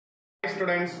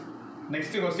students,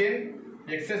 next question,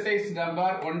 exercise number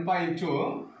 1.2,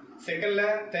 second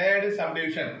third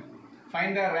subdivision.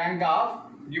 Find the rank of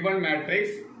given matrix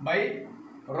by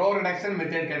row reduction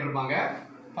method.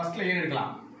 First A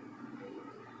எடுக்கலாம்.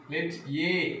 Let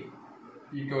A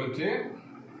equal to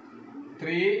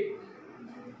 3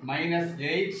 minus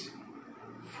 8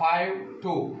 5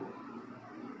 2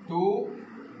 2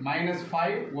 minus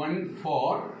 5 1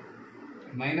 4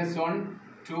 minus 1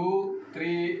 2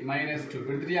 3 minus 2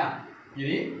 எடுத்துட்டியா?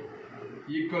 இது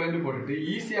equivalent போட்டுட்டு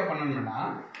ஈஸியா பண்ணணும்னா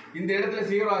இந்த இடத்துல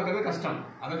 0 ஆக்குறது கஷ்டம்.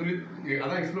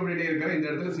 அதான் எக்ஸ்ப்ளோர் பண்ணிட்டே இருக்கிற இந்த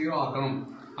இடத்துல 0 ஆக்கணும்.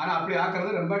 ஆனா அப்படி ஆக்குறது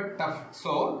ரொம்ப டஃப்.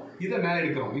 சோ இத மேல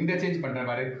எடுக்கிறோம். இன்டர்சேஞ்ச் பண்ற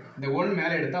மாதிரி இந்த 1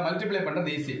 மேல எடுத்தா மல்டிப்ளை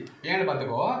பண்றது ஈஸி. ஏன்னு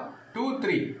பாத்துக்கோ 2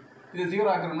 3 இது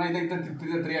 0 ஆக்கணும்னா இத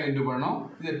 3 ஆல இன்டு பண்ணனும்.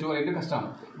 இது 2 ஆல இன்டு கஷ்டம்.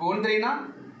 இப்போ 1 3 னா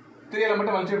 3 ஆல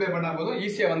மட்டும் மல்டிப்ளை பண்ணா போதும்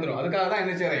ஈஸியா வந்துரும். அதுக்காக தான்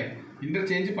என்ன செய்றேன்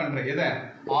இன்டர்சேஞ்ச் பண்றேன். எதை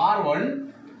R1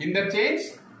 interchange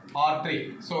R3.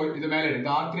 So இது மேல எடுங்க.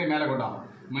 R3 மேல கொண்டா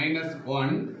minus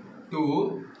 1 2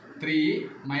 3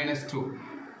 minus 2.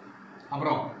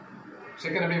 அப்புறம்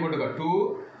செகண்ட் அப்படியே போட்டுக்கோ 2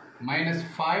 minus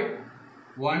 5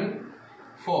 1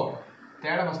 4.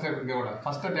 தேர்ட் ஃபர்ஸ்ட் இங்க கொண்டா.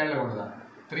 ஃபர்ஸ்ட் தேர்ட்ல கொண்டா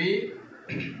 3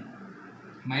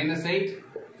 minus 8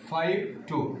 5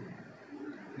 2.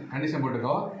 கண்டிஷன்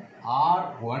போட்டுக்கோ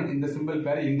R1 இந்த சிம்பிள்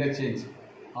பேர் interchange.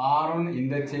 R1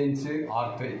 interchange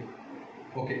R3.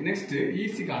 Okay, next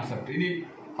easy concept. ini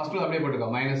first one அப்படியே போட்டுக்கோ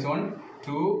minus 1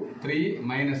 2 3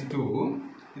 minus 2.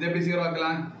 இத எப்படி 0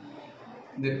 ஆக்கலாம்?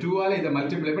 இந்த 2 ஆல இத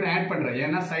மல்டிப்ளை பண்ணி ஆட் பண்றேன்.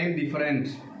 ஏன்னா சைன் டிஃபரண்ட்.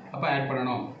 அப்ப ஆட்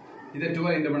பண்ணனும். இத 2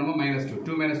 ஆல இன்டு பண்ணும்போது minus 2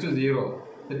 2 minus 2 0.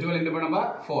 இந்த 2 ஆல இன்டு பண்ணும்போது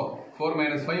 4 4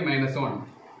 minus 5 minus 1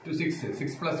 2 6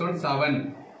 6 plus 1 7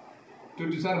 2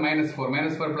 2 are minus 4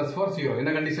 minus 4 plus 4 0.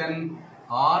 என்ன condition?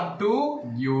 R2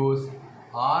 gives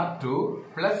R2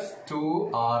 plus 2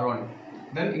 R1.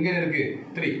 Then இங்க இருக்கு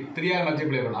 3 3 ஆல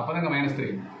மல்டிப்ளை பண்ணனும். அப்பதாங்க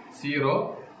 -3 0.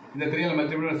 இந்த 3 ஆல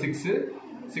மல்டிப்ளை பண்ணா 6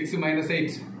 6 minus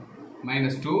 8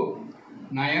 minus 2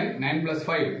 9 9 plus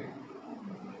 5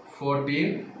 14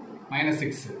 minus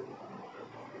 6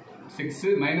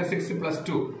 6 minus 6 plus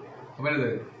 2 அப்ப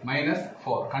என்னது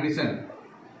 -4. condition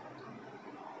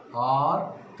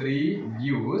R3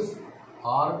 gives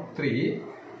R3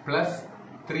 plus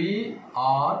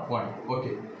 3R1.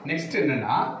 okay, next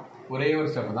என்னன்னா ஒரே ஒரு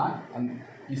ஸ்டெப் தான்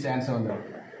இஸ் ஆன்சர் வந்துரும்.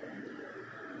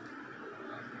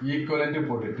 ஈக்குவலன்ட்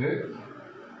போட்டுட்டு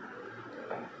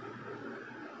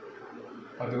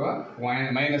பாத்துக்கோ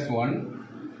minus 1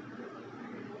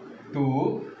 2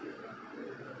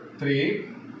 3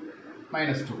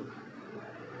 minus 2.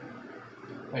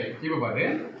 ரைட், இப்போ பாரு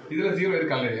இதுல 0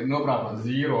 இருக்கு ஆல்ரெடி. No problem.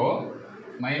 0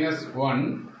 minus 1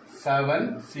 7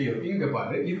 0. இங்க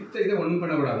பாரு இத ஒண்ணும்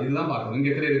பண்ண கூடாது. இதெல்லாம் பார்க்கணும். இங்க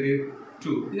எத்தனை இருக்கு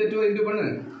 2. இத 2 இன்டு பண்ணு.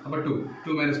 அப்ப 2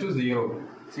 2 minus 2 0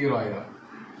 0 ஆயிடும்.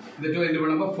 இத 2 இன்டு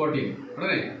பண்ணப்ப 14.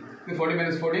 உடனே இது 40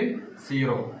 minus 14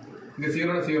 0. இங்க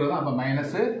 0 ல 0 தான். அப்ப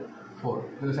 -4.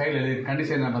 இந்த சைடுல எழுதி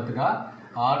கண்டிஷன் என்ன பாத்துக்க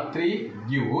R3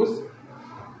 gives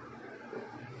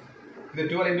இத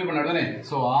 2 ல இன்டு பண்ண உடனே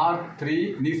சோ R3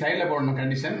 நீ சைடுல போடணும்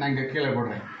கண்டிஷன். நான் இங்க கீழ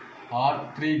போடுறேன்.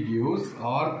 R3 gives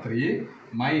R3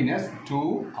 minus 2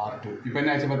 R2. இப்போ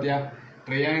என்ன ஆச்சு பாத்தியா?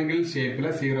 triangle shapeல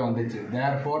 0 வந்துச்சு.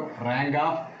 therefore rank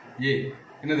of A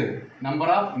என்னது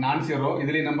நம்பர் ஆஃப் நான் ஜீரோ.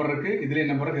 இதுலயும் நம்பர் இருக்கு,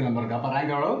 இதுலயும் நம்பர் இருக்கு, நம்பர் இருக்கு. அப்ப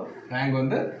ரேங்க் எவ்வளவு? ரேங்க்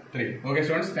வந்து 3. Okay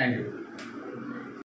students, thank you.